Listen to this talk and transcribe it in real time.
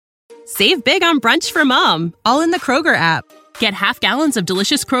Save big on brunch for mom, all in the Kroger app. Get half gallons of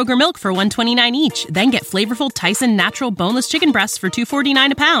delicious Kroger milk for $1.29 each. Then get flavorful Tyson natural boneless chicken breasts for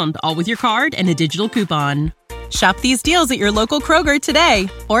 $2.49 a pound, all with your card and a digital coupon. Shop these deals at your local Kroger today,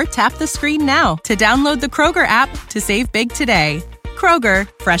 or tap the screen now to download the Kroger app to save big today. Kroger,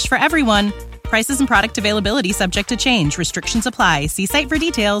 fresh for everyone. Prices and product availability subject to change. Restrictions apply. See site for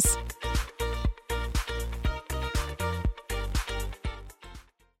details.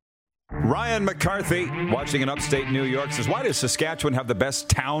 Ryan McCarthy, watching in upstate New York, says, why does Saskatchewan have the best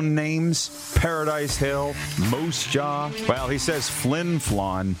town names? Paradise Hill, Moose Jaw. Well, he says Flin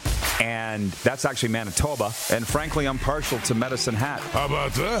Flon, and that's actually Manitoba. And frankly, I'm partial to Medicine Hat. How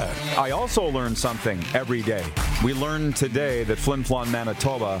about that? I also learn something every day. We learned today that Flin Flon,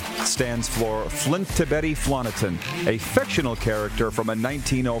 Manitoba stands for Flint Tibeti Floniton, a fictional character from a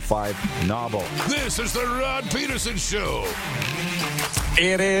 1905 novel. This is the Rod Peterson Show.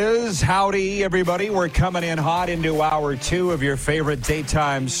 It is. Howdy, everybody. We're coming in hot into hour 2 of your favorite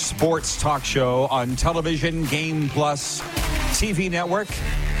daytime sports talk show on television, Game Plus TV network,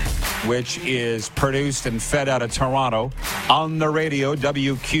 which is produced and fed out of Toronto. On the radio,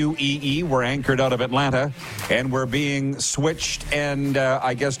 WQEE. We're anchored out of Atlanta, and we're being switched and,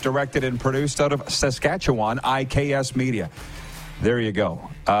 I guess, directed and produced out of Saskatchewan, IKS Media. There you go.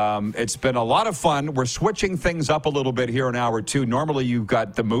 It's been a lot of fun. We're switching things up a little bit here in hour 2. Normally, you've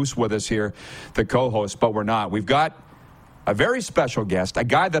got the Moose with us here, the co-host, but we're not. We've got a very special guest, a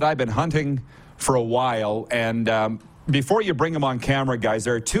guy that I've been hunting for a while. And before you bring him on camera, guys,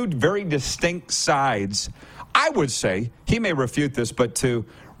 there are two very distinct sides, I would say, he may refute this, but to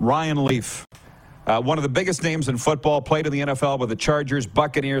Ryan Leaf. One of the biggest names in football, played in the NFL with the Chargers,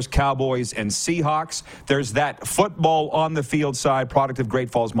 Buccaneers, Cowboys, and Seahawks. There's that football on the field side, product of Great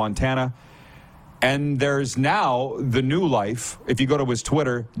Falls, Montana. And there's now the new life. If you go to his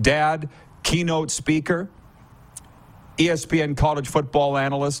Twitter, dad, keynote speaker, ESPN college football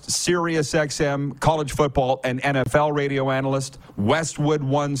analyst, Sirius XM college football and NFL radio analyst, Westwood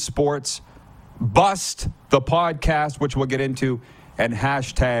One Sports, Bust, the podcast, which we'll get into, and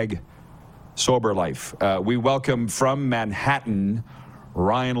hashtag Sober Life. We welcome from Manhattan,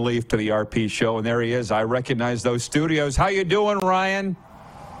 Ryan Leaf to the RP Show, and there he is. I recognize those studios. How you doing, Ryan?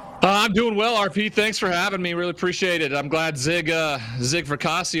 I'm doing well, RP. Thanks for having me. Really appreciate it. I'm glad Zig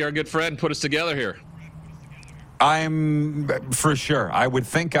Fracassi, our good friend, put us together here. I'm for sure. I would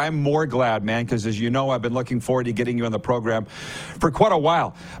think I'm more glad, man, because as you know, I've been looking forward to getting you on the program for quite a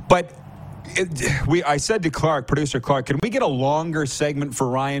while. But I said to Clark, producer Clark, can we get a longer segment for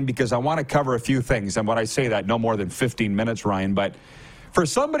Ryan? Because I want to cover a few things. And when I say that, no more than 15 minutes, Ryan. But for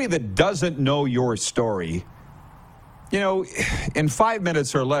somebody that doesn't know your story, you know, in 5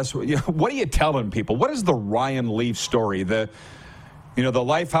 minutes or less, what are you telling people? What is the Ryan Leaf story? The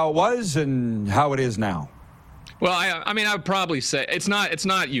life, how it was and how it is now? Well, I mean, I would probably say it's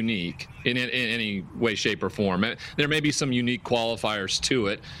not unique in any way, shape, or form. There may be some unique qualifiers to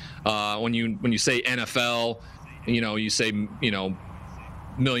it. When you say NFL, you say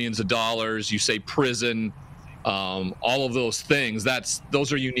millions of dollars. You say prison, all of those things.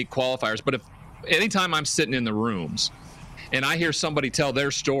 Those are unique qualifiers. But if anytime I'm sitting in the rooms and I hear somebody tell their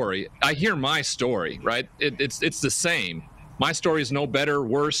story, I hear my story. Right? It's the same. My story is no better,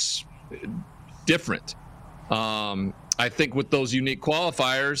 worse, different. I think with those unique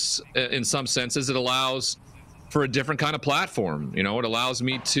qualifiers, in some senses, it allows for a different kind of platform. It allows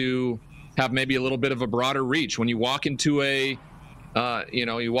me to have maybe a little bit of a broader reach. When you walk into a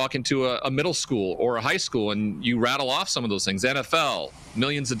middle school or a high school and you rattle off some of those things, NFL,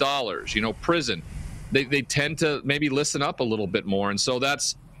 millions of dollars, prison, they tend to maybe listen up a little bit more. And so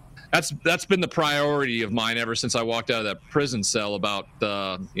that's been the priority of mine ever since I walked out of that prison cell about,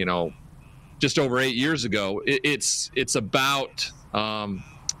 just over 8 years ago. It's about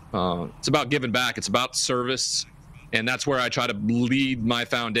giving back. It's about service, and that's where I try to lead my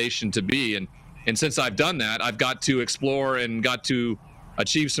foundation to be. And since I've done that, I've got to explore and got to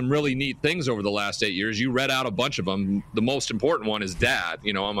achieve some really neat things over the last 8 years. You read out a bunch of them. The most important one is dad.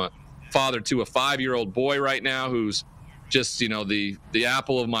 I'm a father to a 5-year-old boy right now who's just the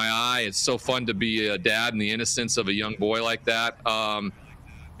apple of my eye. It's so fun to be a dad and the innocence of a young boy like that.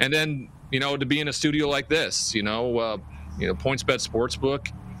 And then to be in a studio like this, PointsBet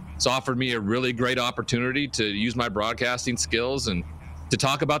Sportsbook, it's offered me a really great opportunity to use my broadcasting skills and to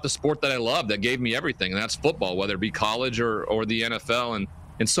talk about the sport that I love, that gave me everything, and that's football, whether it be college or the NFL,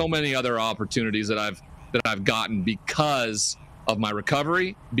 and so many other opportunities that I've gotten because of my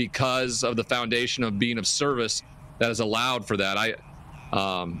recovery, because of the foundation of being of service that has allowed for that.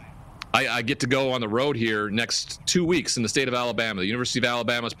 I get to go on the road here next 2 weeks in the state of Alabama. The University of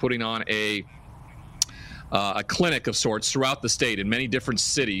Alabama is putting on a clinic of sorts throughout the state in many different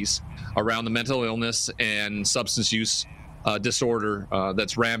cities around the mental illness and substance use disorder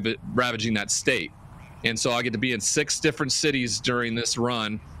that's ravaging that state. And so I get to be in 6 different cities during this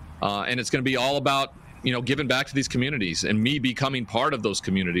run, and it's going to be all about, giving back to these communities and me becoming part of those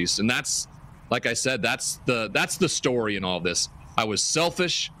communities. And that's, like I said, that's the story in all this. I was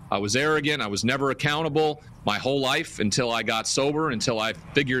selfish, I was arrogant, I was never accountable my whole life until I got sober, until I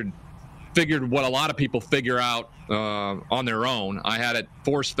figured what a lot of people figure out on their own. I had it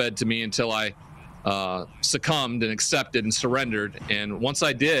force-fed to me until I succumbed and accepted and surrendered. And once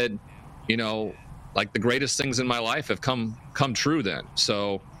I did, like the greatest things in my life have come true then.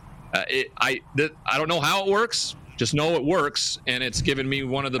 So I don't know how it works, just know it works, and it's given me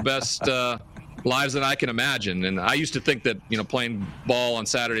one of the best lives that I can imagine. And I used to think that playing ball on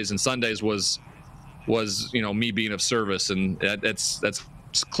Saturdays and Sundays was me being of service, and that's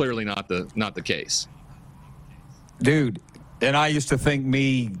clearly not the case, dude. And I used to think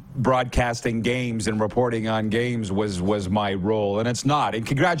me broadcasting games and reporting on games was my role, and it's not. And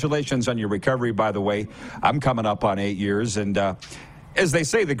congratulations on your recovery, by the way. I'm coming up on 8 years, and as they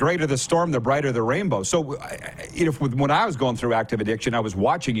say, the greater the storm, the brighter the rainbow. So, when I was going through active addiction, I was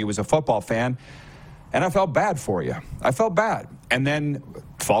watching you as a football fan, and I felt bad for you. I felt bad, and then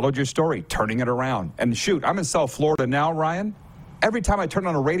followed your story, turning it around. And shoot, I'm in South Florida now, Ryan. Every time I turn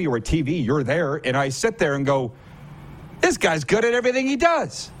on a radio or TV, you're there, and I sit there and go, this guy's good at everything he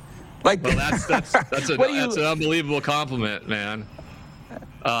does. Like, well, that's an unbelievable compliment, man.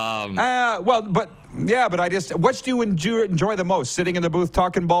 But I just, what do you enjoy the most? Sitting in the booth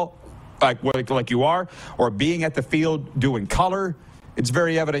talking ball, like you are, or being at the field doing color? It's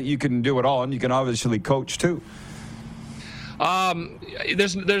very evident you can do it all, and you can obviously coach too.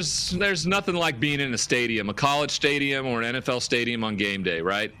 There's nothing like being in a stadium, a college stadium or an NFL stadium on game day,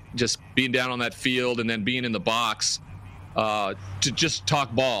 right? Just being down on that field and then being in the box to just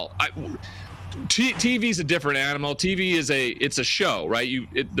talk ball. TV's a different animal. TV it's a show, right?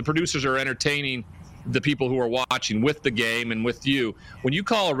 The producers are entertaining the people who are watching with the game and with you. When you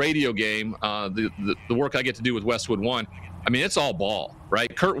call a radio game, the work I get to do with Westwood One, I mean, it's all ball,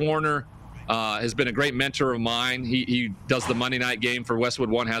 right? Kurt Warner has been a great mentor of mine. He does the Monday night game for Westwood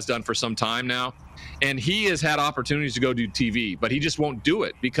One, has done for some time now. And he has had opportunities to go do TV, but he just won't do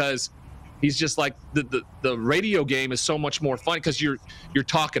it because he's just like, the radio game is so much more fun because you're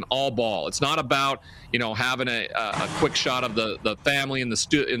talking all ball. It's not about, having a quick shot of the family in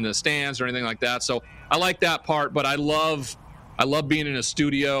the stands or anything like that. So I like that part, but I love being in a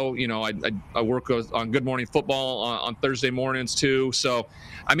studio. I work on Good Morning Football on Thursday mornings too. So,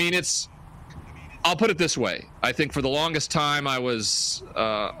 I mean, I'll put it this way. I think for the longest time I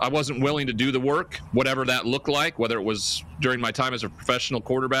wasn't willing to do the work, whatever that looked like, whether it was during my time as a professional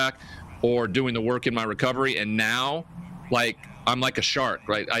quarterback or doing the work in my recovery. And now, I'm like a shark,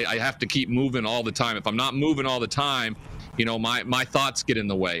 right? I have to keep moving all the time. If I'm not moving all the time, my thoughts get in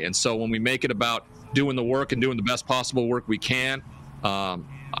the way. And so when we make it about doing the work and doing the best possible work we can,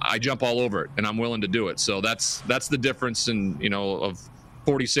 I jump all over it, and I'm willing to do it. So that's the difference in, of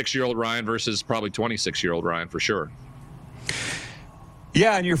 46-year-old Ryan versus probably 26-year-old Ryan, for sure.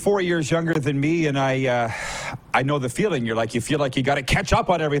 Yeah, and you're 4 years younger than me, and I know the feeling. You feel like you got to catch up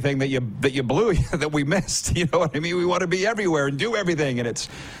on everything that you blew, that we missed. You know what I mean? We want to be everywhere and do everything, and it's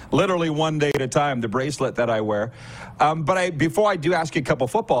literally one day at a time. The bracelet that I wear. But before I do ask you a couple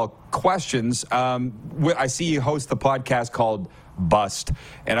football questions, I see you host the podcast called Bust,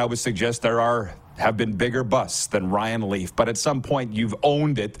 and I would suggest have been bigger busts than Ryan Leaf, but at some point you've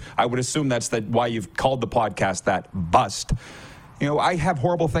owned it. I would assume that's why you've called the podcast that, Bust. I have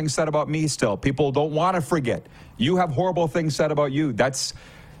horrible things said about me still. People don't want to forget. You have horrible things said about you. That's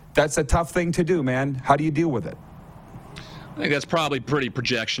a tough thing to do, man. How do you deal with it? I think that's probably pretty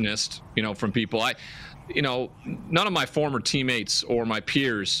projectionist, from people. None of my former teammates or my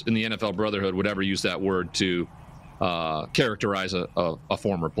peers in the NFL Brotherhood would ever use that word to characterize a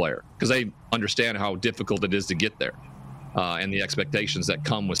former player, because they understand how difficult it is to get there and the expectations that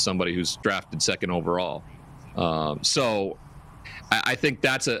come with somebody who's drafted second overall. So I think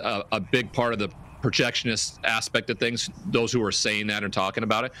that's a big part of the projectionist aspect of things, those who are saying that and talking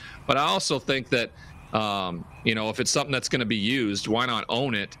about it. But I also think that, if it's something that's going to be used, why not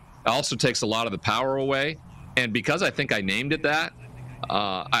own it? It also takes a lot of the power away. And because I think I named it that,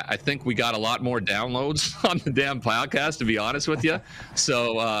 I think we got a lot more downloads on the damn podcast, to be honest with you.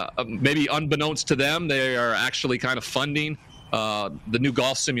 So maybe unbeknownst to them, they are actually kind of funding the new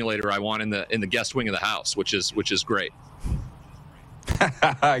golf simulator I want in the guest wing of the house, which is great.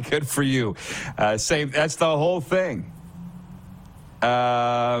 Good for you. Same. That's the whole thing.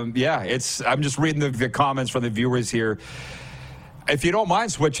 I'm just reading the comments from the viewers here. If you don't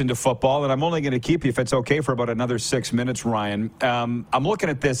mind switching to football, and I'm only going to keep you, if it's okay, for about another 6 minutes, Ryan. I'm looking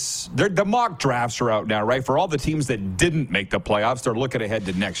at this. The mock drafts are out now, right? For all the teams that didn't make the playoffs, they're looking ahead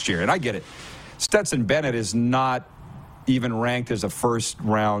to next year. And I get it. Stetson Bennett is not even ranked as a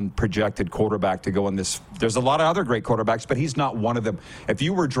first-round projected quarterback to go in this. There's a lot of other great quarterbacks, but he's not one of them. If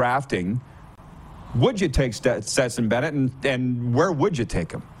you were drafting, would you take Stetson Bennett, and where would you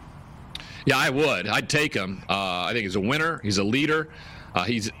take him? Yeah, I would. I'd take him. I think he's a winner. He's a leader.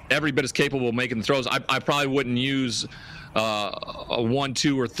 He's every bit as capable of making the throws. I probably wouldn't use a 1,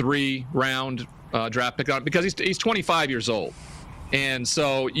 2, or 3 round draft pick on it because he's 25 years old. And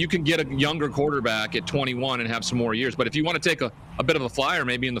so you can get a younger quarterback at 21 and have some more years. But if you want to take a bit of a flyer,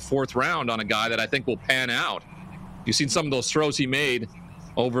 maybe in the 4th round on a guy that I think will pan out. You've seen some of those throws he made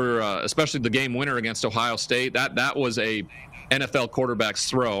over, especially the game winner against Ohio State. That was a NFL quarterback's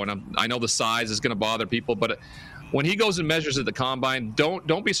throw, and I know the size is going to bother people, but when he goes and measures at the combine,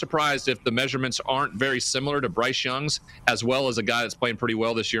 don't be surprised if the measurements aren't very similar to Bryce Young's, as well as a guy that's playing pretty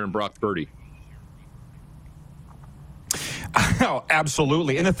well this year in Brock Purdy. Oh,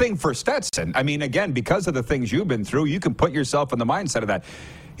 absolutely. And the thing for Stetson, I mean, again, because of the things you've been through, you can put yourself in the mindset of that.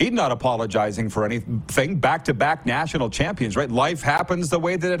 He's not apologizing for anything. Back-to-back national champions, right? Life happens the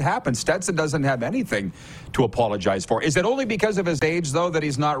way that it happens. Stetson doesn't have anything to apologize for. Is it only because of his age, though, that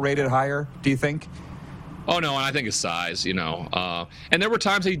he's not rated higher, do you think? Oh, no, and I think his size, and there were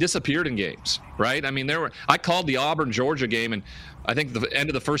times that he disappeared in games, right? I mean, I called the Auburn-Georgia game, and I think the end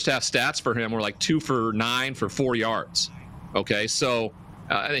of the first half stats for him were like 2 for 9 for 4 yards, okay? So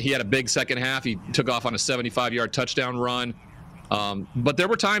he had a big second half. He took off on a 75-yard touchdown run. But there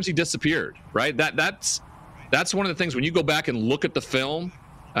were times he disappeared, right? That's one of the things when you go back and look at the film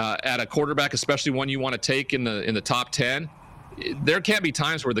at a quarterback, especially one you want to take in the top 10. There can't be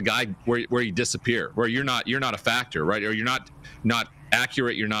times where the guy where you disappear, where you're not a factor, right? Or you're not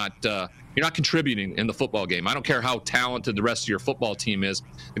accurate. You're not contributing in the football game. I don't care how talented the rest of your football team is.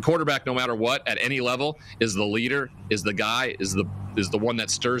 The quarterback, no matter what, at any level, is the leader, is the guy, is the one that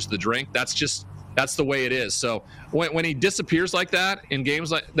stirs the drink. That's the way it is. So when he disappears like that in games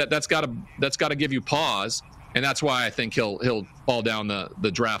like that, that's got to give you pause, and that's why I think he'll fall down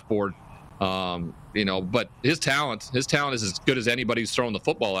the draft board. But his talent is as good as anybody who's throwing the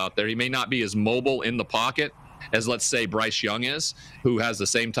football out there. He may not be as mobile in the pocket as, let's say, Bryce Young is, who has the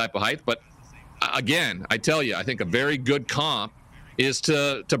same type of height. But again, I tell you, I think a very good comp is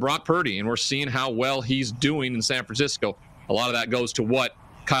to Brock Purdy, and we're seeing how well he's doing in San Francisco. A lot of that goes to what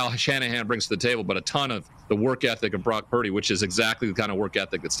Kyle Shanahan brings to the table, but a ton of the work ethic of Brock Purdy, which is exactly the kind of work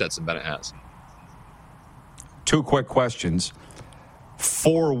ethic that Stetson Bennett has. 2 quick questions.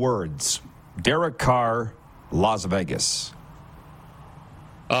 4 words. Derek Carr, Las Vegas.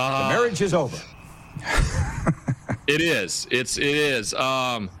 The marriage is over. It is. It is.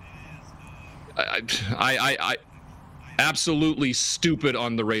 I absolutely stupid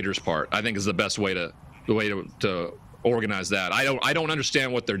on the Raiders' part, I think, is the best way to organize that. I don't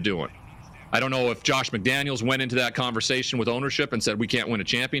understand what they're doing. I don't know if Josh McDaniels went into that conversation with ownership and said we can't win a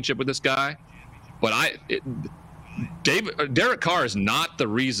championship with this guy, but Derek Carr is not the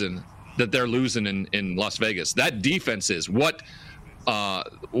reason that they're losing in Las Vegas. That defense is what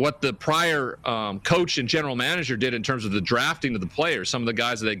the prior coach and general manager did in terms of the drafting of the players, some of the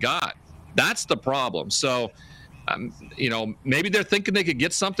guys that they got. That's the problem. So, maybe they're thinking they could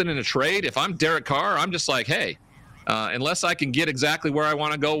get something in a trade. If I'm Derek Carr, I'm just like, hey, unless I can get exactly where I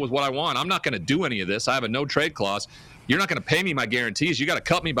want to go with what I want, I'm not going to do any of this. I have a no trade clause. You're not going to pay me my guarantees. You got to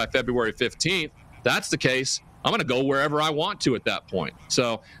cut me by February 15th. That's the case. I'm going to go wherever I want to at that point.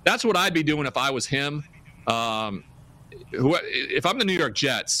 So that's what I'd be doing if I was him. If I'm the New York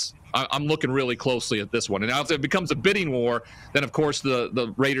Jets, I'm looking really closely at this one. And now if it becomes a bidding war, then of course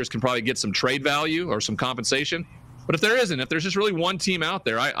the Raiders can probably get some trade value or some compensation. But if there isn't, if there's just really one team out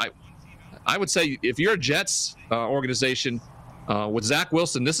there, I would say if you're a Jets organization with Zach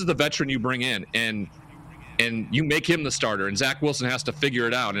Wilson, this is the veteran you bring in, and you make him the starter, and Zach Wilson has to figure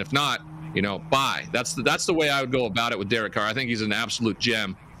it out. And if not, bye. That's the way I would go about it with Derek Carr. I think he's an absolute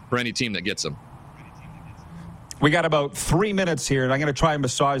gem for any team that gets him. We got about 3 minutes here, and I'm going to try and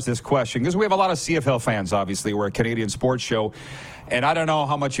massage this question because we have a lot of CFL fans, obviously. We're a Canadian sports show, and I don't know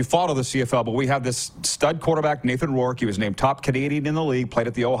how much you follow the CFL, but we have this stud quarterback, Nathan Rourke. He was named top Canadian in the league, played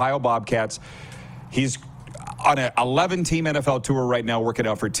at the Ohio Bobcats. He's on an 11-team NFL tour right now, working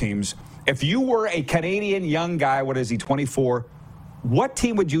out for teams. If you were a Canadian young guy, what is he, 24, what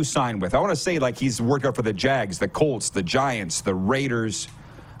team would you sign with? I want to say like he's worked out for the Jags, the Colts, the Giants, the Raiders,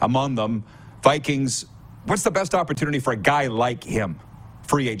 among them, Vikings. What's the best opportunity for a guy like him,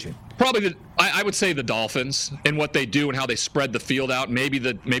 free agent? Probably, I would say the Dolphins and what they do and how they spread the field out. Maybe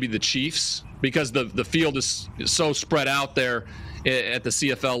the Chiefs, because the field is so spread out there at the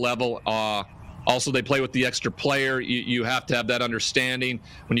CFL level. Also, they play with the extra player. You have to have that understanding.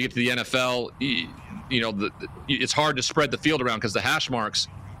 When you get to the NFL, it's hard to spread the field around because the hash marks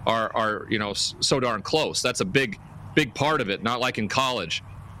are so darn close. That's a big part of it, not like in college.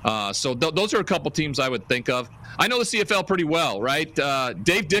 So those are a couple teams I would think of. I know the CFL pretty well, right?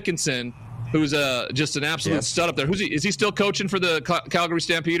 Dave Dickinson, who's just an absolute stud up there. Is he still coaching for the Calgary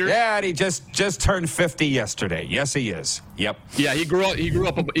Stampeders? Yeah, and he just turned 50 yesterday. Yes, he is. Yep. Yeah, he grew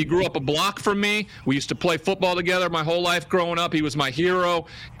up a block from me. We used to play football together my whole life growing up. He was my hero.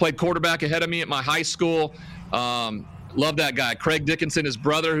 Played quarterback ahead of me at my high school. Love that guy. Craig Dickinson, his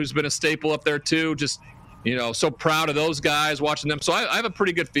brother, who's been a staple up there too. Just so proud of those guys, watching them. So I have a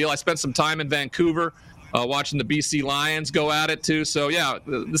pretty good feel. I spent some time in Vancouver watching the BC Lions go at it too. So yeah,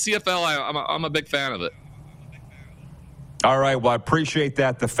 the CFL, I'm a big fan of it. All right, well, I appreciate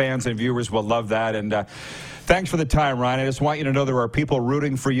that. The fans and viewers will love that. And thanks for the time, Ryan. I just want you to know there are people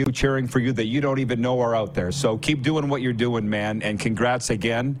rooting for you, cheering for you that you don't even know are out there. So keep doing what you're doing, man. And congrats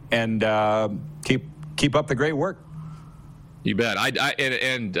again. And keep up the great work. You bet.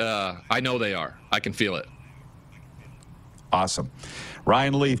 I know they are. I can feel it. Awesome.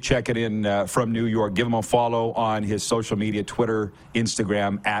 Ryan Leaf checking in from New York. Give him a follow on his social media, Twitter,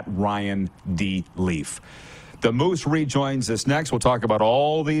 Instagram, at Ryan D. Leaf. The Moose rejoins us next. We'll talk about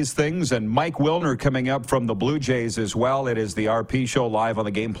all these things. And Mike Wilner coming up from the Blue Jays as well. It is the RP Show live on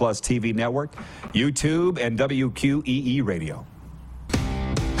the Game Plus TV network, YouTube, and WQEE Radio.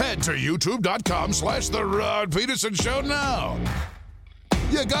 Head to youtube.com/The Rod Peterson Show now.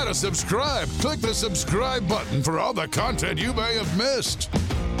 You gotta subscribe. Click the subscribe button for all the content you may have missed.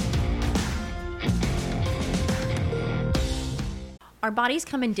 Our bodies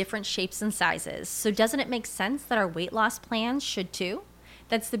come in different shapes and sizes, so doesn't it make sense that our weight loss plans should too?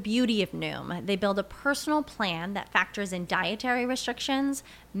 That's the beauty of Noom. They build a personal plan that factors in dietary restrictions,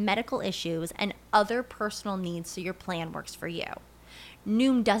 medical issues, and other personal needs so your plan works for you.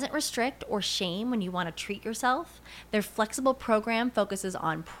 Noom doesn't restrict or shame when you want to treat yourself. Their flexible program focuses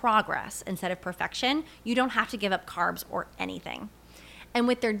on progress instead of perfection. You don't have to give up carbs or anything. And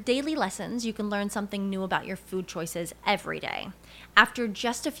with their daily lessons, you can learn something new about your food choices every day. After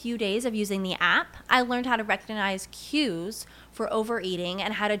just a few days of using the app, I learned how to recognize cues for overeating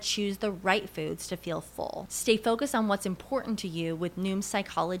and how to choose the right foods to feel full. Stay focused on what's important to you with Noom's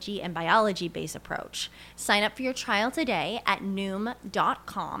psychology and biology-based approach. Sign up for your trial today at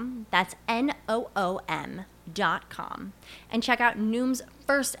Noom.com. That's NOOM.com. And check out Noom's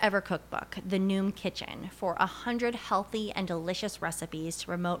first ever cookbook, The Noom Kitchen, for 100 healthy and delicious recipes to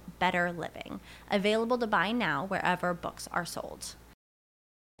promote better living. Available to buy now wherever books are sold.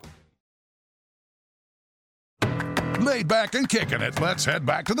 Laid back and kicking it, let's head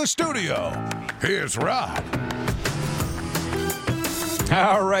back to the studio. Here's Rod.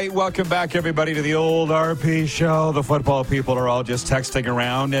 All right, welcome back, everybody, to the old RP Show. The football people are all just texting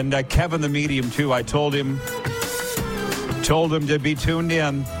around. And Kevin, the medium, too. I told him to be tuned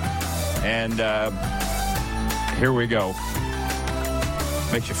in. And here we go.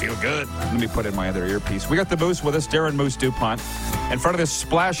 Makes you feel good. Let me put in my other earpiece. We got the Moose with us, Darren Moose DuPont, in front of this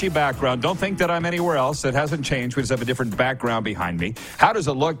splashy background. Don't think that I'm anywhere else. It hasn't changed. We just have a different background behind me. How does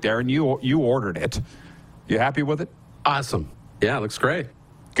it look, Darren? You ordered it. You happy with it? Awesome. Yeah, it looks great.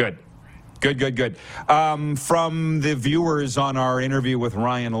 Good. From the viewers on our interview with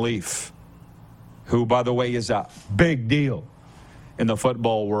Ryan Leaf, who, by the way, is a big deal in the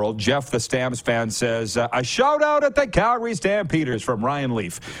football world, Jeff, the Stamps fan, says, a shout-out at the Calgary Stampeders from Ryan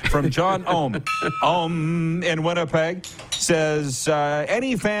Leaf. From John Ohm in Winnipeg, says,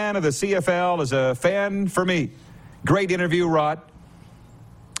 any fan of the CFL is a fan for me. Great interview, Rod.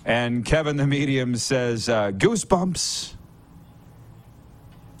 And Kevin, the medium, says, goosebumps.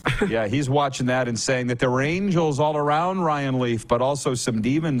 Yeah, he's watching that and saying that there were angels all around Ryan Leaf, but also some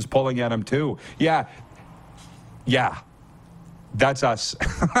demons pulling at him, too. Yeah. That's us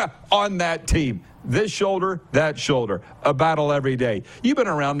on that team. This shoulder, that shoulder. A battle every day. You've been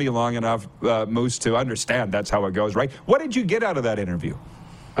around me long enough, Moose, to understand that's how it goes, right? What did you get out of that interview?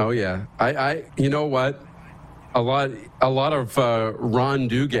 Oh, yeah. I you know what? A lot of Ron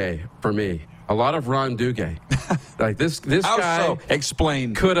Duguay for me. A lot of Ron Duguay. Like this guy. So?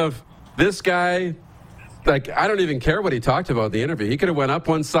 Explain. This guy, like, I don't even care what he talked about in the interview. He could have went up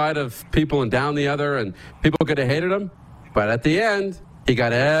one side of people and down the other, and people could have hated him. But at the end, he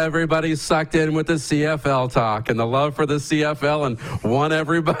got everybody sucked in with the CFL talk and the love for the CFL and won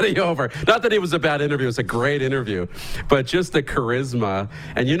everybody over. Not that it was a bad interview. It was a great interview. But just the charisma.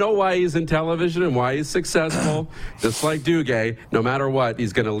 And you know why he's in television and why he's successful? Just like Duguay, no matter what,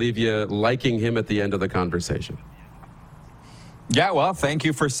 he's going to leave you liking him at the end of the conversation. Yeah, well, thank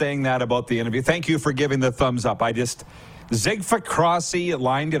you for saying that about the interview. Thank you for giving the thumbs up. Zig Ficrossi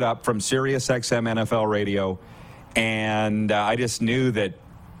lined it up from SiriusXM NFL Radio. And I just knew that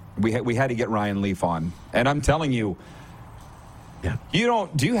we had to get Ryan Leaf on. And I'm telling you, do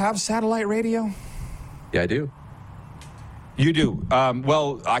you have satellite radio? Yeah, I do. You do?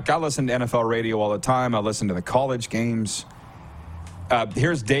 Well, I listen to NFL radio all the time. I listen to the college games.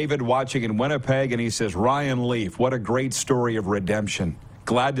 Here's David watching in Winnipeg, and he says, Ryan Leaf, what a great story of redemption.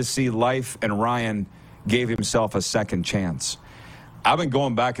 Glad to see life, and Ryan gave himself a second chance. I've been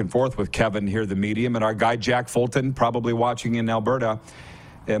going back and forth with Kevin here, the medium, and our guy Jack Fulton, probably watching in Alberta.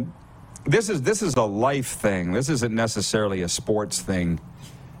 This is a life thing. This isn't necessarily a sports thing.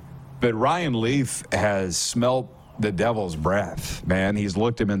 But Ryan Leaf has smelt the devil's breath, man. He's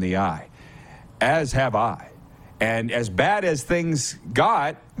looked him in the eye, as have I. And as bad as things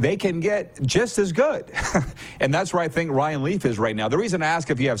got, they can get just as good. And that's where I think Ryan Leaf is right now. The reason I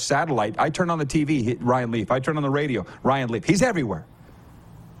ask if you have satellite, I turn on the TV, Ryan Leaf. I turn on the radio, Ryan Leaf. He's everywhere.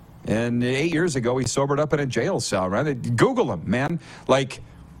 And 8 years ago, he sobered up in a jail cell, right? Google him, man. Like,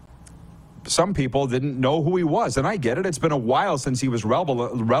 some people didn't know who he was. And I get it. It's been a while since he was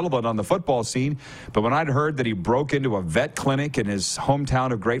relevant on the football scene. But when I'd heard that he broke into a vet clinic in his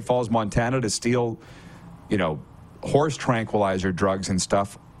hometown of Great Falls, Montana to steal, horse tranquilizer drugs and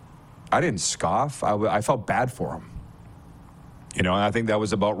stuff, I didn't scoff. I felt bad for him. And I think that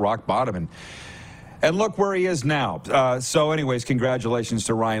was about rock bottom. And look where he is now. So anyways, congratulations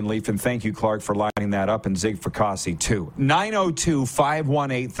to Ryan Leaf, and thank you, Clark, for lining that up, and Zig Ficrossi, too.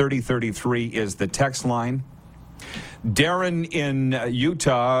 902-518-3033 is the text line. Darren in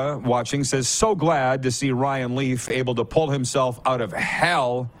Utah watching says, so glad to see Ryan Leaf able to pull himself out of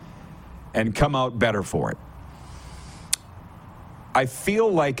hell and come out better for it. I feel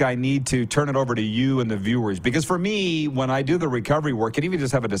like I need to turn it over to you and the viewers, because for me, when I do the recovery work, and even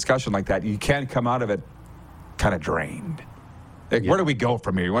just have a discussion like that, you can't come out of it kind of drained. Like, where do we go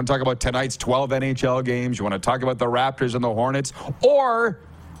from here? You want to talk about tonight's 12 NHL games? You want to talk about the Raptors and the Hornets? Or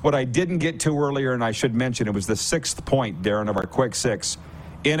what I didn't get to earlier, and I should mention, it was the 6th point, Darren, of our quick six.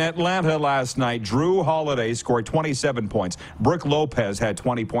 In Atlanta last night, Drew Holiday scored 27 points. Brook Lopez had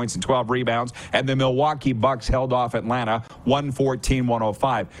 20 points and 12 rebounds. And the Milwaukee Bucks held off Atlanta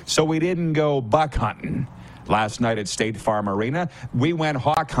 114-105. So we didn't go buck hunting last night at State Farm Arena. We went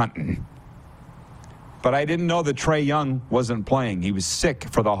hawk hunting. But I didn't know that Trae Young wasn't playing. He was sick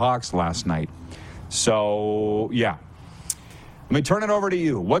for the Hawks last night. So, yeah. Let me turn it over to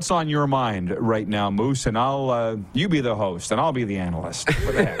you. What's on your mind right now, Moose? And you be the host, and I'll be the analyst.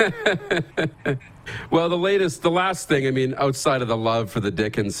 What the heck? Well, the last thing, outside of the love for the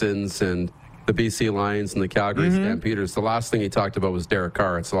Dickinsons and the BC Lions and the Calgary Stampeders, the last thing he talked about was Derek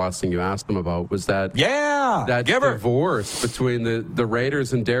Carr. It's the last thing you asked him about was that divorce between the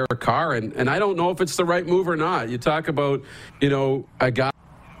Raiders and Derek Carr. And I don't know if it's the right move or not. You talk about, a guy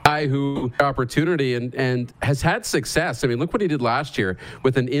who opportunity and has had success. Look what he did last year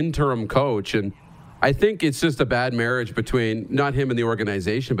with an interim coach. And I think it's just a bad marriage between not him and the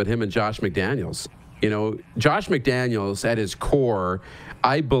organization, but him and Josh McDaniels. Josh McDaniels at his core,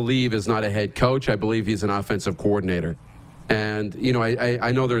 I believe, is not a head coach. I believe he's an offensive coordinator. And,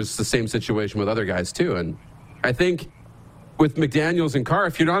 I know there's the same situation with other guys too. And I think with McDaniels and Carr,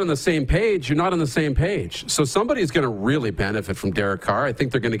 if you're not on the same page, you're not on the same page. So somebody's going to really benefit from Derek Carr. I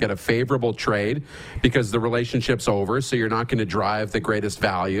think they're going to get a favorable trade because the relationship's over, so you're not going to drive the greatest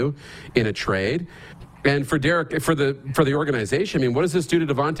value in a trade. And for Derek, for the organization, what does this do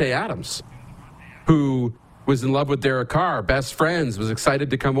to Devontae Adams, who was in love with Derek Carr, best friends, was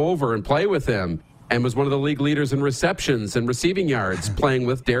excited to come over and play with him, and was one of the league leaders in receptions and receiving yards playing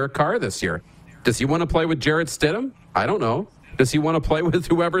with Derek Carr this year? Does he want to play with Jarrett Stidham? I don't know. Does he want to play with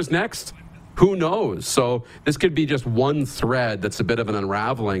whoever's next? Who knows? So this could be just one thread that's a bit of an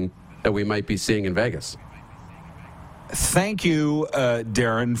unraveling that we might be seeing in Vegas. Thank you,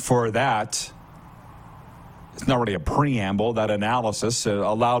 Darren, for that. It's not really a preamble. That analysis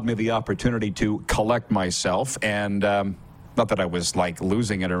allowed me the opportunity to collect myself. And not that I was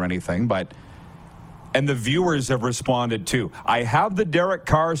losing it or anything, but and the viewers have responded too. I have the Derek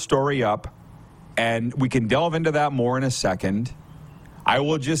Carr story up, and we can delve into that more in a second. I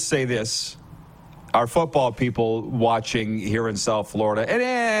will just say this. Our football people watching here in South Florida,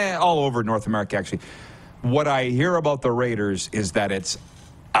 and all over North America, actually, what I hear about the Raiders is that it's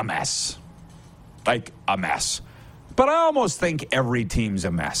a mess. Like a mess. But I almost think every team's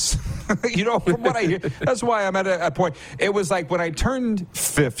a mess. From what I hear. That's why I'm at a point. It was like when I turned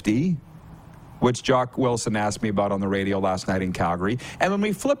 50, which Jock Wilson asked me about on the radio last night in Calgary. And when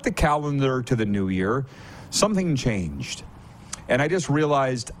we flipped the calendar to the new year, something changed. And I just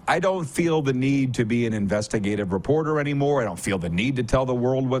realized I don't feel the need to be an investigative reporter anymore. I don't feel the need to tell the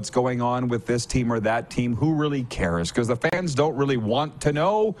world what's going on with this team or that team. Who really cares? Because the fans don't really want to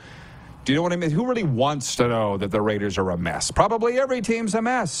know. Do you know what I mean? Who really wants to know that the Raiders are a mess? Probably every team's a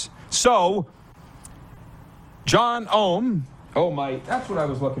mess. So, John Ohm. That's what I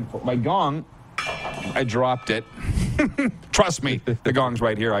was looking for. My gong. I dropped it. Trust me, the gong's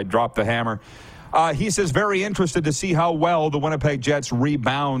right here. I dropped the hammer. He says, very interested to see how well the Winnipeg Jets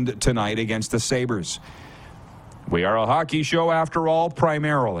rebound tonight against the Sabres. We are a hockey show, after all,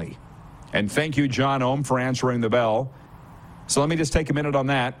 primarily. And thank you, John Ohm, for answering the bell. So let me just take a minute on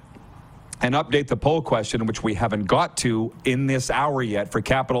that and update the poll question, which we haven't got to in this hour yet. For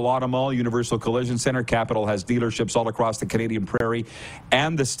Capital Auto Mall, Universal Collision Center, Capital has dealerships all across the Canadian Prairie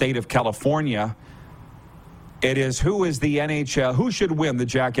and the state of California. It is who should win the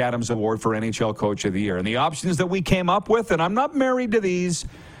Jack Adams Award for NHL Coach of the Year. And the options that we came up with, and I'm not married to these,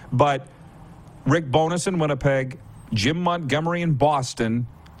 but Rick Bowness in Winnipeg, Jim Montgomery in Boston,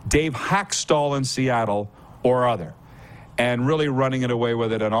 Dave Hackstall in Seattle, or other. And really running it away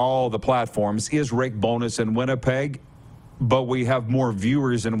with it on all the platforms is Rick Bowness in Winnipeg, but we have more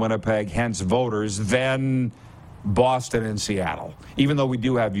viewers in Winnipeg, hence voters, than Boston and Seattle. Even though we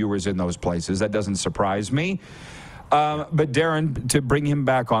do have viewers in those places, that doesn't surprise me. But Darren, to bring him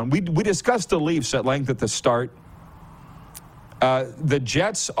back on, we discussed the Leafs at length at the start. The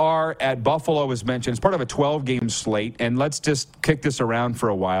Jets are at Buffalo, as mentioned. It's part of a 12-game slate, and let's just kick this around for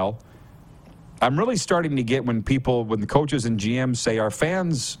a while. I'm really starting to get when the coaches and GMs say our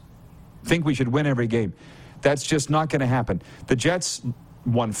fans think we should win every game. That's just not going to happen. The Jets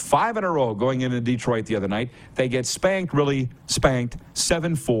won 5 in a row going into Detroit the other night. They get spanked 7-4.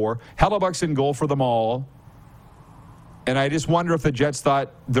 Hellebuck's in goal for them all. And I just wonder if the Jets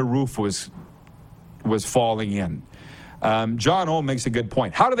thought the roof was falling in. John Ohm makes a good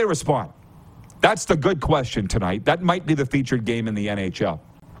point. How do they respond? That's the good question tonight. That might be the featured game in the NHL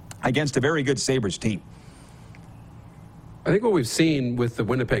against a very good Sabres team. I think what we've seen with the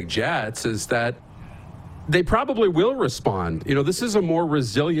Winnipeg Jets is that they probably will respond. This is a more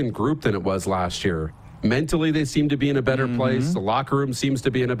resilient group than it was last year. Mentally, they seem to be in a better place. The locker room seems to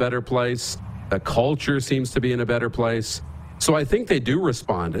be in a better place. The culture seems to be in a better place. So I think they do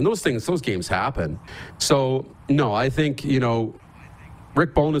respond. And those games happen. So, no, I think,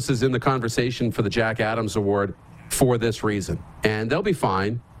 Rick Bowness is in the conversation for the Jack Adams Award for this reason. And they'll be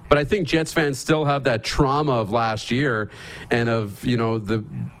fine. But I think Jets fans still have that trauma of last year and of,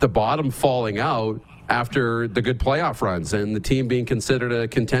 the bottom falling out after the good playoff runs and the team being considered a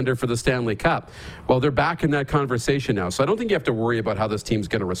contender for the Stanley Cup. Well, they're back in that conversation now. So I don't think you have to worry about how this team's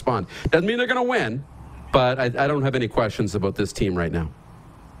going to respond. Doesn't mean they're going to win, but I don't have any questions about this team right now.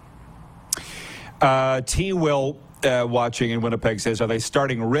 T-Will, watching in Winnipeg, says, are they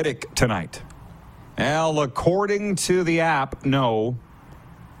starting Riddick tonight? Well, according to the app, no.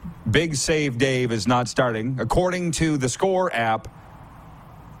 Big Save Dave is not starting. According to the Score app,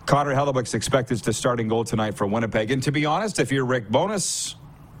 Connor Hellebuck's expected to start in goal tonight for Winnipeg. And to be honest, if you're Rick Bowness,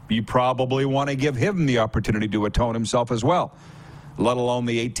 you probably want to give him the opportunity to atone himself as well, let alone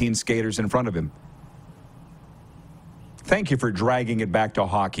the 18 skaters in front of him. Thank you for dragging it back to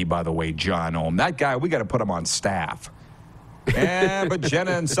hockey, by the way, John Ohm. That guy, we got to put him on staff. But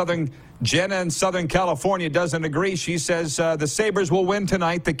Jenna in Southern California doesn't agree. She says the Sabres will win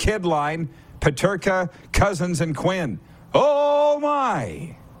tonight. The kid line, Peterka, Cousins, and Quinn. Oh,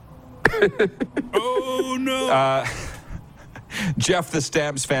 my. Oh, no. Jeff, the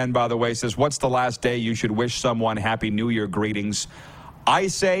Stamps fan, by the way, says, what's the last day you should wish someone Happy New Year greetings? I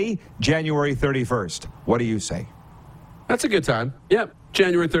say January 31st. What do you say? That's a good time. Yep.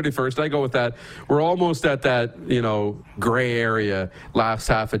 January 31st. I go with that. We're almost at that, gray area last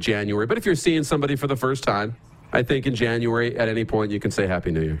half of January. But if you're seeing somebody for the first time, I think in January, at any point, you can say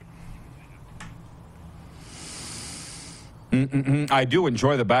Happy New Year. I do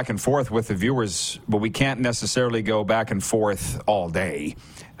enjoy the back and forth with the viewers, but we can't necessarily go back and forth all day.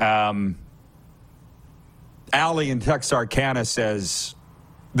 Allie in Texarkana says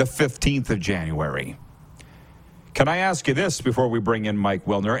the 15th of January. Can I ask you this before we bring in Mike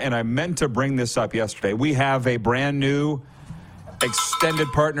Wilner? And I meant to bring this up yesterday. We have a brand new extended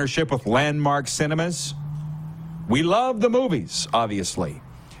partnership with Landmark Cinemas. We love the movies, obviously.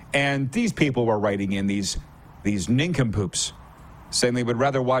 And these people were writing in, these nincompoops, saying they would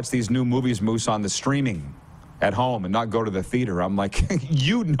rather watch these new movies, Moose, on the streaming at home and not go to the theater. I'm like,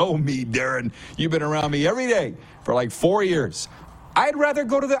 you know me, Darren. You've been around me every day for like 4 years. I'd rather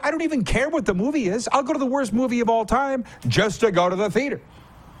go to I don't even care what the movie is. I'll go to the worst movie of all time just to go to the theater.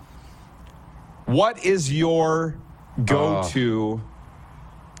 What is your go-to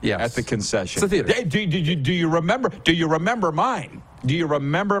at the concession? It's the theater. Do you remember? Do you remember mine?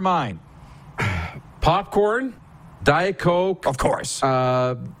 Popcorn, Diet Coke. Of course.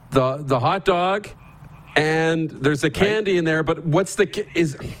 The hot dog, and there's a candy in there, but what's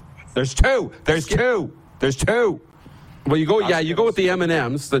There's two. There's two. Well, you go with the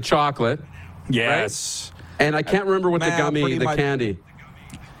M&Ms, the chocolate. Yes. Right? And I can't remember what the gummy, the candy.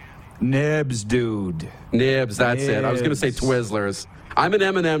 Nibs, dude. Nibs, that's it. I was going to say Twizzlers. I'm an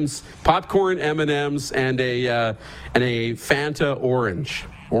M&Ms, popcorn M&Ms, and a Fanta orange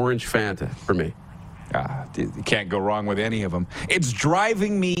Fanta for me. You can't go wrong with any of them. It's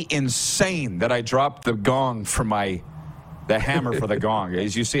driving me insane that I dropped the gong for the hammer for the gong.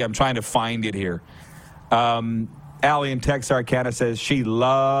 As you see, I'm trying to find it here. Allie in Texarkana says she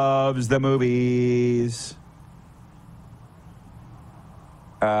loves the movies.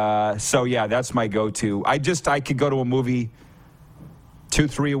 So, yeah, that's my go-to. I could go to a movie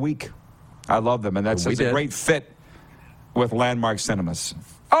 2-3 a week. I love them, and that's a great fit with Landmark Cinemas.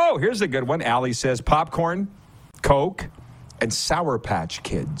 Oh, here's a good one. Allie says popcorn, Coke, and Sour Patch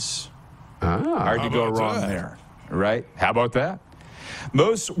Kids. Hard to go wrong there, right? How about that?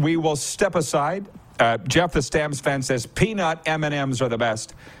 Moose, we will step aside. Jeff, the Stamps fan, says peanut M&Ms are the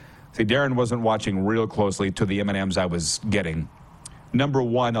best. See, Darren wasn't watching real closely to the M&Ms I was getting. Number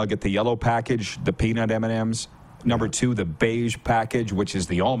one, I'll get the yellow package, the peanut M&Ms. Number two, the beige package, which is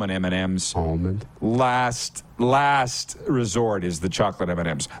the almond M&Ms. Almond. Last resort is the chocolate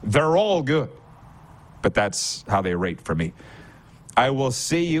M&Ms. They're all good, but that's how they rate for me. I will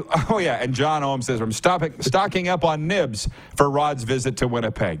see you. Oh, yeah, and John Ohm says, I'm stocking up on nibs for Rod's visit to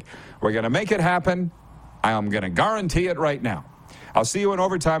Winnipeg. We're going to make it happen. I'm going to guarantee it right now. I'll see you in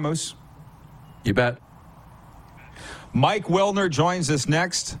overtime, Moose. You bet. Mike Wilner joins us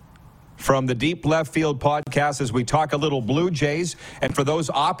next from the Deep Left Field podcast as we talk a little Blue Jays. And for those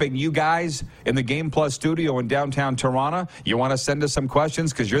opping, you guys in the Game Plus studio in downtown Toronto, you want to send us some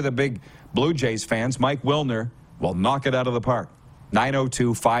questions because you're the big Blue Jays fans. Mike Wilner will knock it out of the park.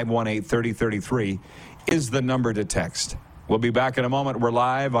 902-518-3033 is the number to text. We'll be back in a moment. We're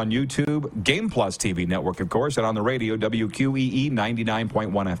live on YouTube, Game Plus TV network, of course, and on the radio, WQEE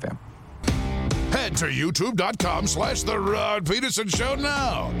 99.1 FM. Head to youtube.com/The Rod Peterson Show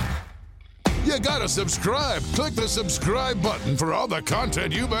now. You gotta subscribe. Click the subscribe button for all the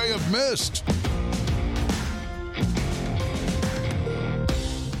content you may have missed.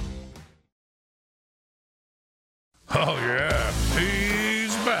 Oh, yeah,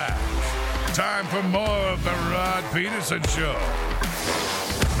 he's back. Time for more of the Rod Peterson Show.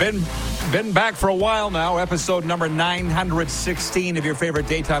 Been back for a while now. Episode number 916 of your favorite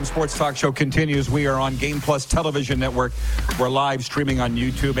daytime sports talk show continues. We are on Game Plus Television Network. We're live streaming on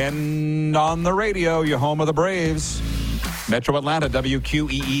YouTube and on the radio, your home of the Braves. Metro Atlanta,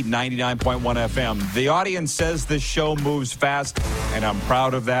 WQEE 99.1 FM. The audience says this show moves fast, and I'm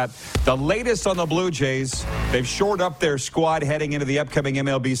proud of that. The latest on the Blue Jays, they've shored up their squad heading into the upcoming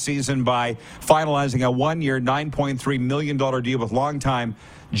MLB season by finalizing a one-year, $9.3 million deal with longtime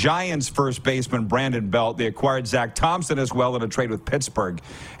Giants first baseman Brandon Belt. They acquired Zach Thompson as well in a trade with Pittsburgh.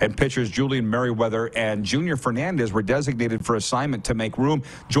 And pitchers Julian Merriweather and Junior Fernandez were designated for assignment to make room.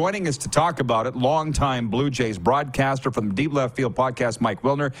 Joining us to talk about it, longtime Blue Jays broadcaster from the Deep Left Field podcast, Mike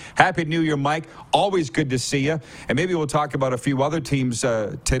Wilner. Happy New Year, Mike. Always good to see you. And maybe we'll talk about a few other teams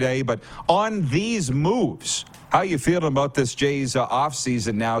today. But on these moves, how are you feeling about this Jays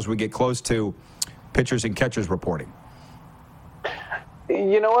offseason now as we get close to pitchers and catchers reporting?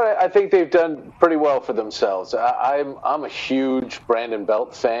 You know what? I think they've done pretty well for themselves. I'm a huge Brandon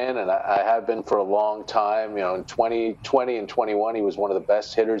Belt fan, and I have been for a long time. You know, in 2020 and 21, he was one of the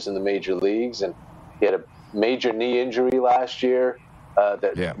best hitters in the major leagues, and he had a major knee injury last year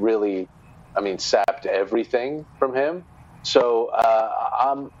that really, sapped everything from him. So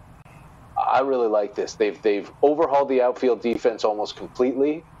I really like this. They've overhauled the outfield defense almost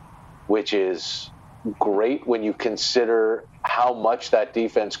completely, which is great when you consider how much that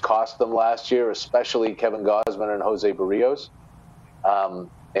defense cost them last year, especially Kevin Gausman and Jose Barrios.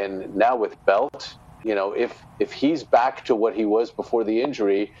 And now with Belt, you know, if he's back to what he was before the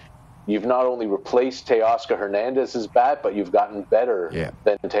injury, you've not only replaced Teoscar Hernandez's bat, but you've gotten better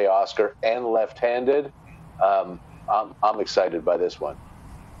than Teoscar and left-handed. I'm excited by this one.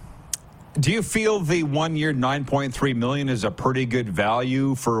 Do you feel the 1 year $9.3 million is a pretty good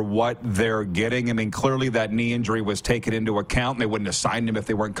value for what they're getting? I mean, clearly that knee injury was taken into account, and they wouldn't have signed him if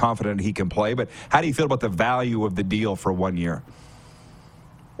they weren't confident he can play. But how do you feel about the value of the deal for 1 year?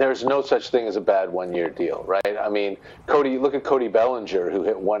 There's no such thing as a bad 1 year deal, right? I mean, look at Cody Bellinger, who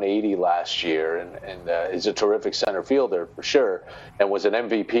hit 180 last year and is a terrific center fielder for sure, and was an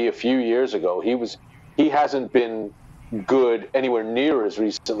MVP a few years ago. He hasn't been good anywhere near as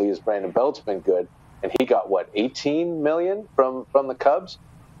recently as Brandon Belt's been good, and he got $18 million from the Cubs.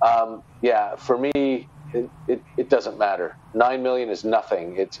 For me, it doesn't matter. $9 million is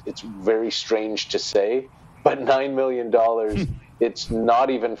nothing. It's very strange to say, but $9 million, it's not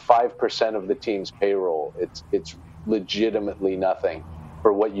even 5% of the team's payroll. It's legitimately nothing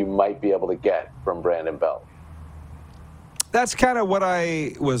for what you might be able to get from Brandon Belt. That's kind of what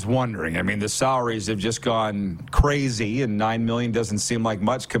I was wondering. I mean, the salaries have just gone crazy, and $9 million doesn't seem like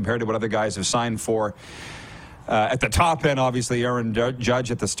much compared to what other guys have signed for. At the top end, obviously, Aaron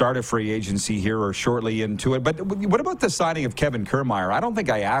Judge at the start of free agency here or shortly into it. But what about the signing of Kevin Kiermaier? I don't think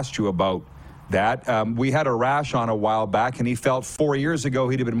I asked you about that. We had a rash on a while back, and he felt 4 years ago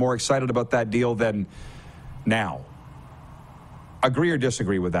he'd have been more excited about that deal than now. Agree or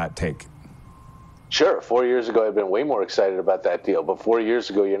disagree with that take? Sure. 4 years ago, I'd been way more excited about that deal. But 4 years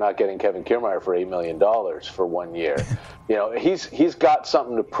ago, you're not getting Kevin Kiermaier for $8 million for 1 year. He's got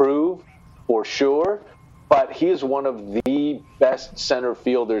something to prove for sure, but he is one of the best center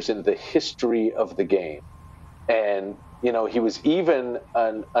fielders in the history of the game. And, he was even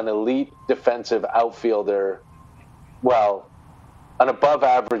an elite defensive outfielder, an above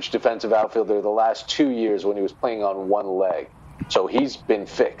average defensive outfielder the last 2 years when he was playing on one leg. So he's been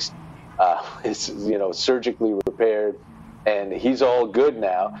fixed. It's surgically repaired, and he's all good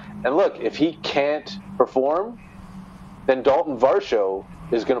now. And look, if he can't perform, then Dalton Varsho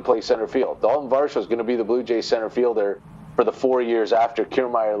is going to play center field. Dalton Varsho is going to be the Blue Jays center fielder for the 4 years after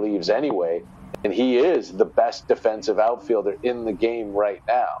Kiermaier leaves anyway, and he is the best defensive outfielder in the game right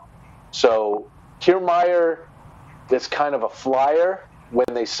now. So Kiermaier is kind of a flyer. When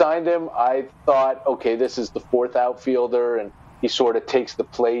they signed him, I thought, okay, this is the fourth outfielder, and he sort of takes the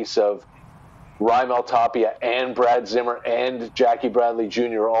place of Raimel Tapia and Brad Zimmer and Jackie Bradley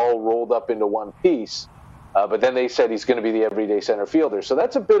Jr. all rolled up into one piece. But then they said he's going to be the everyday center fielder. So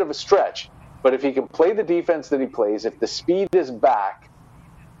that's a bit of a stretch. But if he can play the defense that he plays, if the speed is back,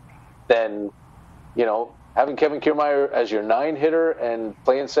 then, having Kevin Kiermaier as your 9-hitter and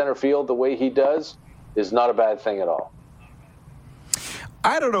playing center field the way he does is not a bad thing at all.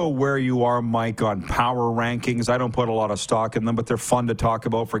 I don't know where you are, Mike, on power rankings. I don't put a lot of stock in them, but they're fun to talk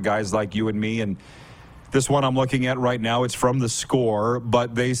about for guys like you and me. And this one I'm looking at right now, it's from The Score,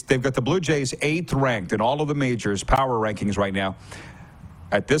 but they've got the Blue Jays 8th ranked in all of the majors power rankings right now.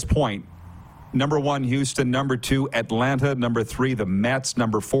 At this point, number 1, Houston. Number 2, Atlanta. Number 3, the Mets.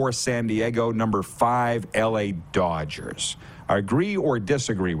 Number 4, San Diego. Number 5, LA Dodgers. Agree or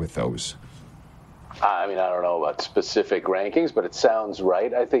disagree with those? I mean, I don't know about specific rankings, but it sounds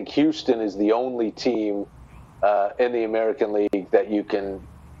right. I think Houston is the only team in the American League that you can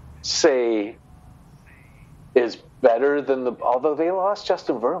say is better than although they lost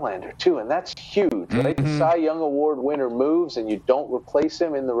Justin Verlander too, and that's huge, right? The Cy Young Award winner moves and you don't replace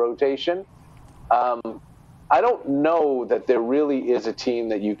him in the rotation. I don't know that there really is a team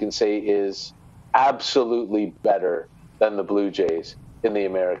that you can say is absolutely better than the Blue Jays in the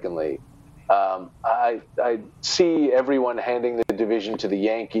American League. I see everyone handing the division to the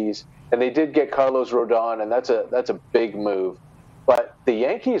Yankees, and they did get Carlos Rodon, and that's a big move. But the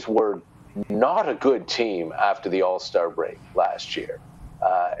Yankees were not a good team after the All-Star break last year.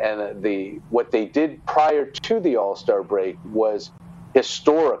 And what they did prior to the All-Star break was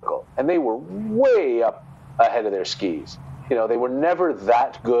historical, and they were way up ahead of their skis. They were never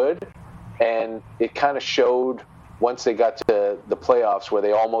that good, and it kind of showed once they got to the playoffs where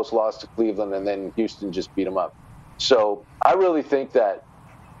they almost lost to Cleveland and then Houston just beat them up. So I really think that,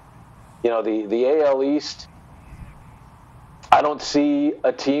 the AL East, I don't see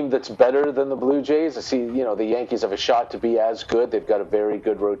a team that's better than the Blue Jays. I see, the Yankees have a shot to be as good. They've got a very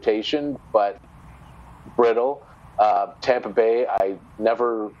good rotation, but brittle. Tampa Bay, I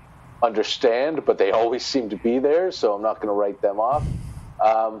never understand, but they always seem to be there, so I'm not going to write them off.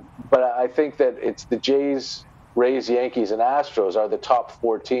 But I think that it's the Jays, Rays, Yankees, and Astros are the top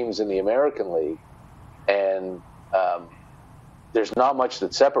 4 teams in the American League, and there's not much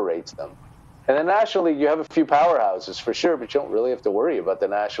that separates them. And the National League, you have a few powerhouses for sure, but you don't really have to worry about the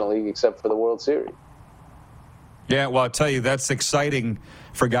National League except for the World Series. Yeah, well, I'll tell you, that's exciting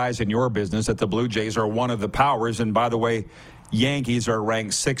for guys in your business that the Blue Jays are one of the powers. And by the way, Yankees are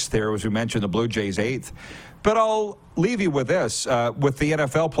ranked 6th there. As we mentioned, the Blue Jays 8th. But I'll leave you with this. With the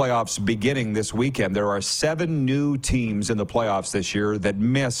NFL playoffs beginning this weekend, there are 7 new teams in the playoffs this year that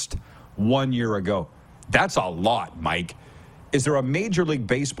missed 1 year ago. That's a lot, Mike. Is there a Major League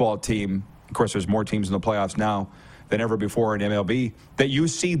Baseball team, of course there's more teams in the playoffs now than ever before in MLB, that you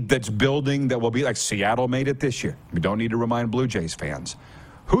see that's building that will be like Seattle made it this year? We don't need to remind Blue Jays fans.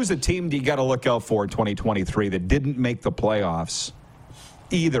 Who's a team do you got to look out for in 2023 that didn't make the playoffs,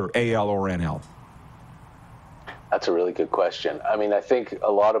 either AL or NL? That's a really good question. I mean, I think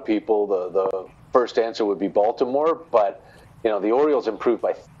a lot of people, the first answer would be Baltimore, but, you know, the Orioles improved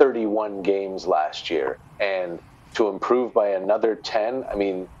by 31 games last year, and to improve by another 10, I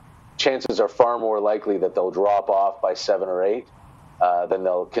mean, chances are far more likely that they'll drop off by 7 or 8 than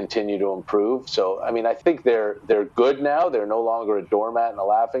they'll continue to improve. So, I mean, I think they're good now. They're no longer a doormat and a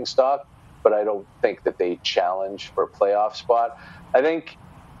laughingstock, but I don't think that they challenge for a playoff spot. I think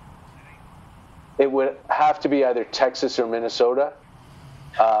it would have to be either Texas or Minnesota.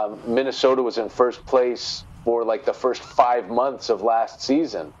 Minnesota was in first place for like the first 5 months of last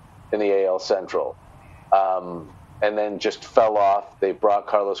season in the AL Central, and then just fell off. They brought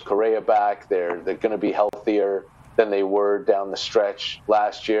Carlos Correa back. They're going to be healthier than they were down the stretch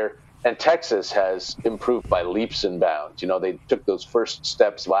last year. And Texas has improved by leaps and bounds. You know, they took those first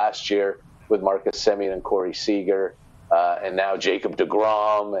steps last year with Marcus Semien and Corey Seager, and now Jacob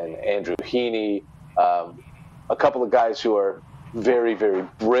deGrom and Andrew Heaney, a couple of guys who are very, very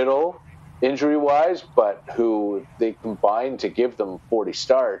brittle injury-wise, but who they combined to give them 40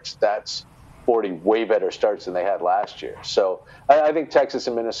 starts. That's 40 way better starts than they had last year. So I think Texas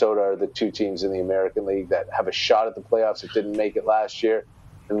and Minnesota are the 2 teams in the American League that have a shot at the playoffs that didn't make it last year.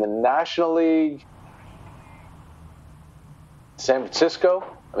 In the National League, San Francisco.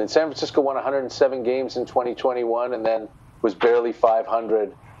 I mean, San Francisco won 107 games in 2021 and then was barely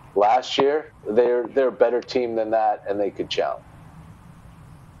 500 last year. They're a better team than that, and they could challenge.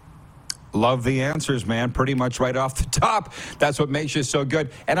 Love the answers, man. Pretty much right off the top. That's what makes you so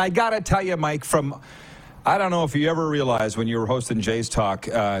good. And I got to tell you, Mike, I don't know if you ever realized when you were hosting Jay's Talk,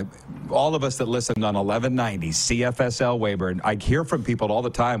 all of us that listened on 1190 CFSL Weyburn, I hear from people all the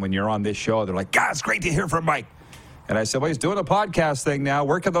time when you're on this show. They're like, God, it's great to hear from Mike. And I said, well, he's doing a podcast thing now.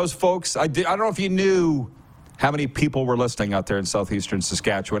 Where can those folks? I don't know if you knew how many people were listening out there in southeastern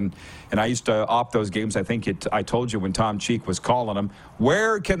Saskatchewan. And I used to opt those games. I think I told you when Tom Cheek was calling them.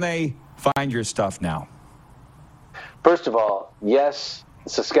 Where can they find your stuff now? First of all, yes,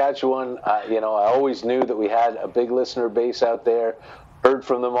 Saskatchewan, I always knew that we had a big listener base out there, heard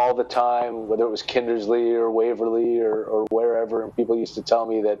from them all the time, whether it was Kindersley or Waverly or wherever, and people used to tell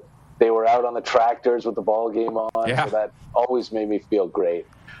me that they were out on the tractors with the ball game on, so that always made me feel great.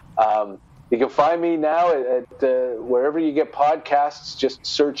 You can find me now at wherever you get podcasts. Just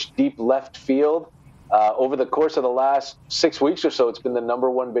search Deep Left Field. Over the course of the last 6 weeks or so, it's been the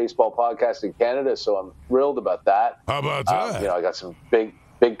 #1 baseball podcast in Canada, so I'm thrilled about that. How about that? I got some big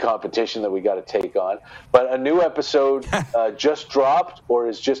competition that we got to take on. But a new episode just dropped or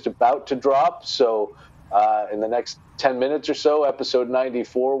is just about to drop, so in the next 10 minutes or so, episode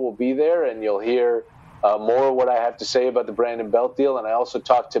 94 will be there, and you'll hear more of what I have to say about the Brandon Belt deal. And I also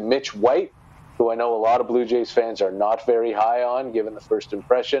talked to Mitch White, who I know a lot of Blue Jays fans are not very high on, given the first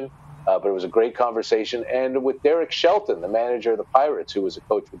impression. But it was a great conversation. And with Derek Shelton, the manager of the Pirates, who was a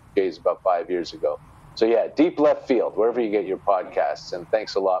coach with the Jays about 5 years ago. So, yeah, Deep Left Field, wherever you get your podcasts. And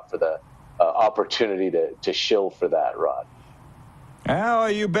thanks a lot for the opportunity to shill for that, Rod. Oh,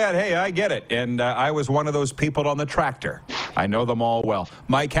 you bet. Hey, I get it. And I was one of those people on the tractor. I know them all well.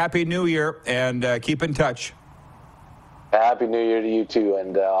 Mike, Happy New Year, and keep in touch. Happy New Year to you, too.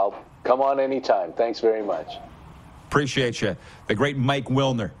 And I'll come on anytime. Thanks very much. Appreciate you. The great Mike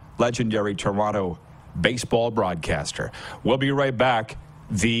Wilner, legendary Toronto baseball broadcaster. We'll be right back.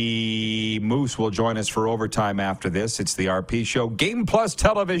 The Moose will join us for overtime after this. It's the RP Show, Game Plus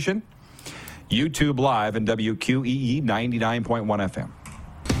Television, YouTube Live, and WQEE 99.1 FM.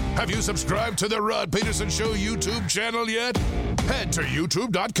 Have you subscribed to the Rod Peterson Show YouTube channel yet? Head to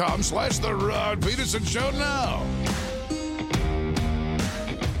youtube.com/The Rod Peterson Show now.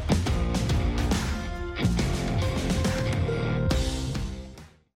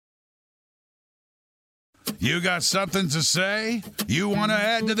 You got something to say? You want to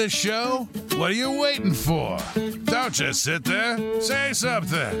add to the show? What are you waiting for? Don't just sit there. Say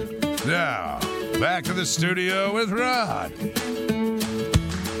something. Now, back to the studio with Rod.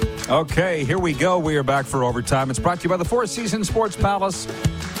 Okay, here we go. We are back for overtime. It's brought to you by the Four Seasons Sports Palace.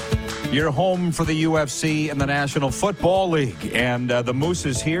 Your home for the UFC and the National Football League. And the Moose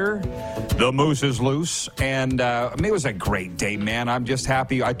is here. The Moose is loose, and it was a great day, man. I'm just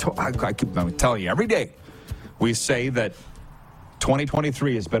happy. I keep telling you every day, we say that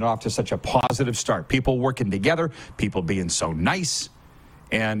 2023 has been off to such a positive start. People working together, people being so nice,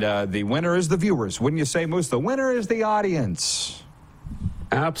 and the winner is the viewers. Wouldn't you say, Moose? The winner is the audience.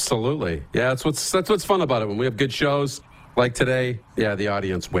 Absolutely. Yeah, that's what's fun about it. When we have good shows like today, yeah, the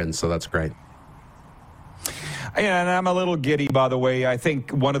audience wins, so that's great. And I'm a little giddy, by the way. I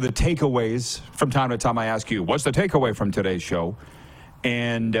think one of the takeaways, from time to time I ask you, what's the takeaway from today's show?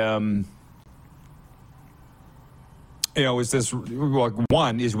 And, is this,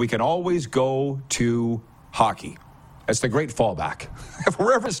 one is we can always go to hockey. That's the great fallback. If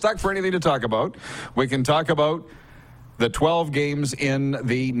we're ever stuck for anything to talk about, we can talk about the 12 games in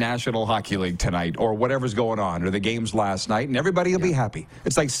the National Hockey League tonight, or whatever's going on, or the games last night, and everybody will be happy.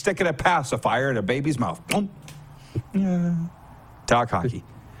 It's like sticking a pacifier in a baby's mouth. Yeah. Talk hockey.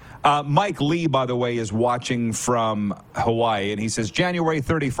 Mike Lee, by the way, is watching from Hawaii, and he says January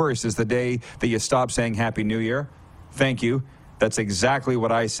 31st is the day that you stop saying Happy New Year. Thank you. That's exactly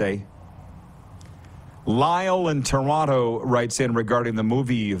what I say. Lyle in Toronto writes in regarding the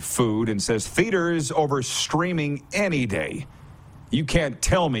movie Food and says, theaters over streaming any day. You can't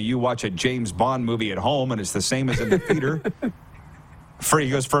tell me you watch a James Bond movie at home and it's the same as in the theater. He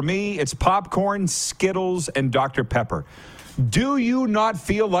goes, for me, it's popcorn, Skittles, and Dr. Pepper. Do you not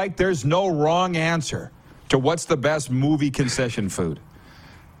feel like there's no wrong answer to what's the best movie concession food?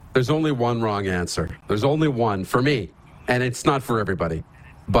 There's only one wrong answer. There's only one for me, and it's not for everybody.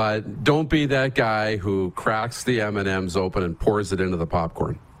 But don't be that guy who cracks the M&Ms open and pours it into the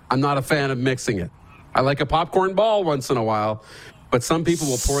popcorn. I'm not a fan of mixing it. I like a popcorn ball once in a while, but some people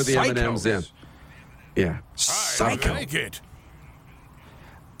will pour the M&Ms in. Yeah. I like it.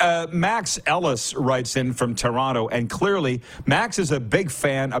 Max Ellis writes in from Toronto, and clearly Max is a big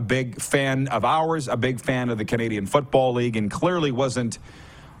fan of ours, a big fan of the Canadian Football League, and clearly wasn't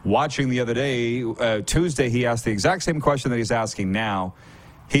watching the other day. Tuesday, he asked the exact same question that he's asking now.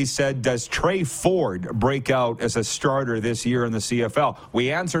 He said, does Trey Ford break out as a starter this year in the CFL?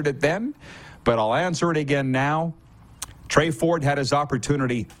 We answered it then, but I'll answer it again now. Trey Ford had his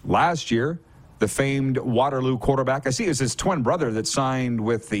opportunity last year. The famed Waterloo quarterback. I see it was his twin brother that signed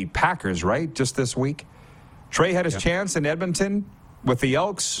with the Packers, right, just this week. Trey had his chance in Edmonton with the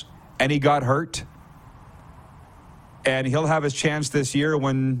Elks, and he got hurt. And he'll have his chance this year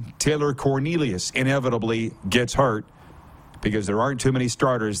when Taylor Cornelius inevitably gets hurt, because there aren't too many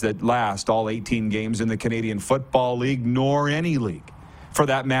starters that last all 18 games in the Canadian Football League, nor any league, for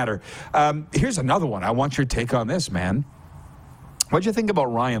that matter. Here's another one. I want your take on this, man. What'd you think about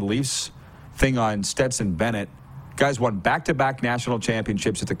Ryan Leaf's thing on Stetson Bennett? Guy's won back-to-back national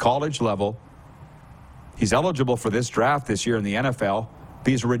championships at the college level. He's eligible for this draft this year in the NFL.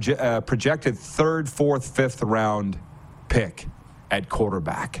 He's projected 3rd, 4th, 5th round pick at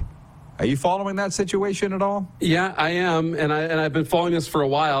quarterback. Are you following that situation at all? Yeah, I am, and I've been following this for a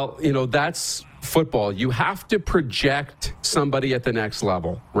while. That's football. You have to project somebody at the next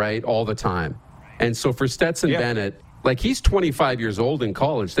level, right, all the time. And so for Stetson Bennett, he's 25 years old in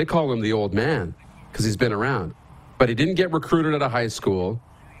college. They call him the old man because he's been around. But he didn't get recruited out of high school.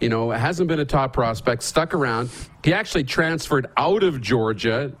 Hasn't been a top prospect, stuck around. He actually transferred out of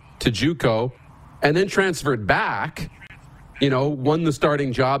Georgia to JUCO and then transferred back, won the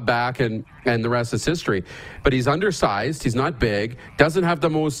starting job back, and the rest is history. But he's undersized. He's not big, doesn't have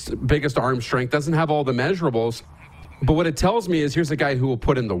the biggest arm strength, doesn't have all the measurables. But what it tells me is here's a guy who will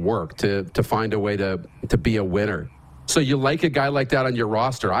put in the work to find a way to be a winner. So you like a guy like that on your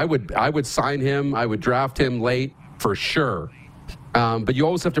roster. I would sign him. I would draft him late for sure. But you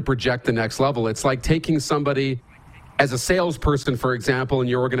always have to project the next level. It's like taking somebody as a salesperson, for example, in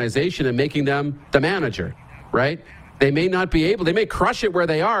your organization and making them the manager, right? They may crush it where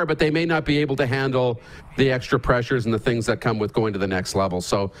they are, but they may not be able to handle the extra pressures and the things that come with going to the next level.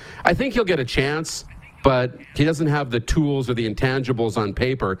 So I think he'll get a chance, but he doesn't have the tools or the intangibles on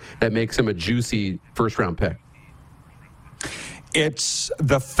paper that makes him a juicy first-round pick. It's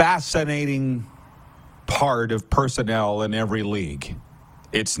the fascinating part of personnel in every league.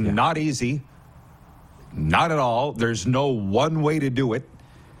 It's not easy. Not at all. There's no one way to do it.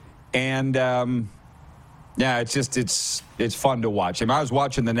 And, it's fun to watch. I was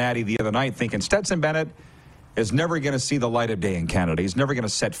watching the Natty the other night thinking Stetson Bennett is never going to see the light of day in Canada. He's never going to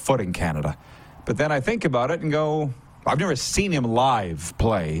set foot in Canada. But then I think about it and go, I've never seen him live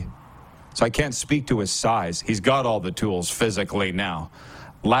play, so I can't speak to his size. He's got all the tools physically now.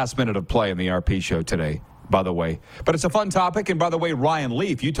 Last minute of play in the RP show today. by the way. But it's a fun topic. And by the way, Ryan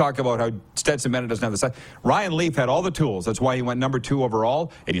Leaf, you talk about how Stetson Bennett doesn't have the size. Ryan Leaf had all the tools. That's why he went number 2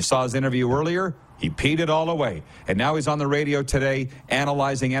 overall. And you saw his interview earlier. He peed it all away. And now he's on the radio today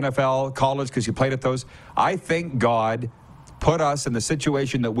analyzing NFL, college, because he played at those. I thank God put us in the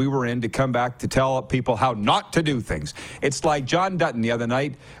situation that we were in to come back to tell people how not to do things. It's like John Dutton the other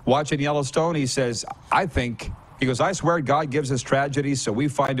night watching Yellowstone. He says, I swear God gives us tragedies so we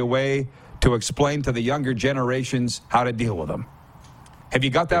find a way to explain to the younger generations how to deal with them. Have you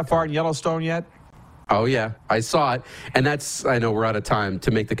got that far in Yellowstone yet? Oh, yeah. I saw it. And I know we're out of time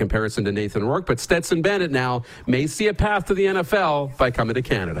to make the comparison to Nathan Rourke, but Stetson Bennett now may see a path to the NFL by coming to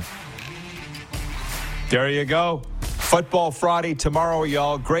Canada. There you go. Football Friday tomorrow,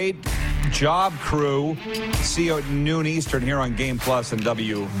 y'all. Great job, crew. See you at noon Eastern here on Game Plus and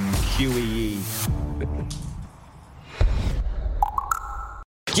WQEE.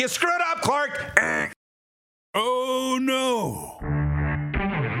 You screwed up, Clark. Oh, no.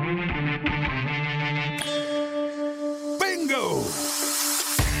 Bingo.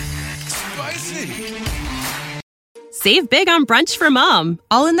 Spicy. Save big on brunch for mom,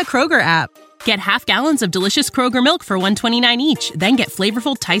 all in the Kroger app. Get half gallons of delicious Kroger milk for $1.29 each. Then get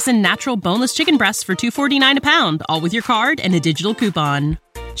flavorful Tyson natural boneless chicken breasts for $2.49 a pound, all with your card and a digital coupon.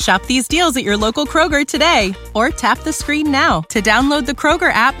 Shop these deals at your local Kroger today, or tap the screen now to download the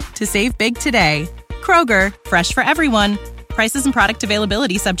Kroger app to save big today. Kroger, fresh for everyone. Prices and product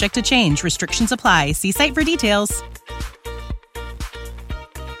availability subject to change. Restrictions apply. See site for details.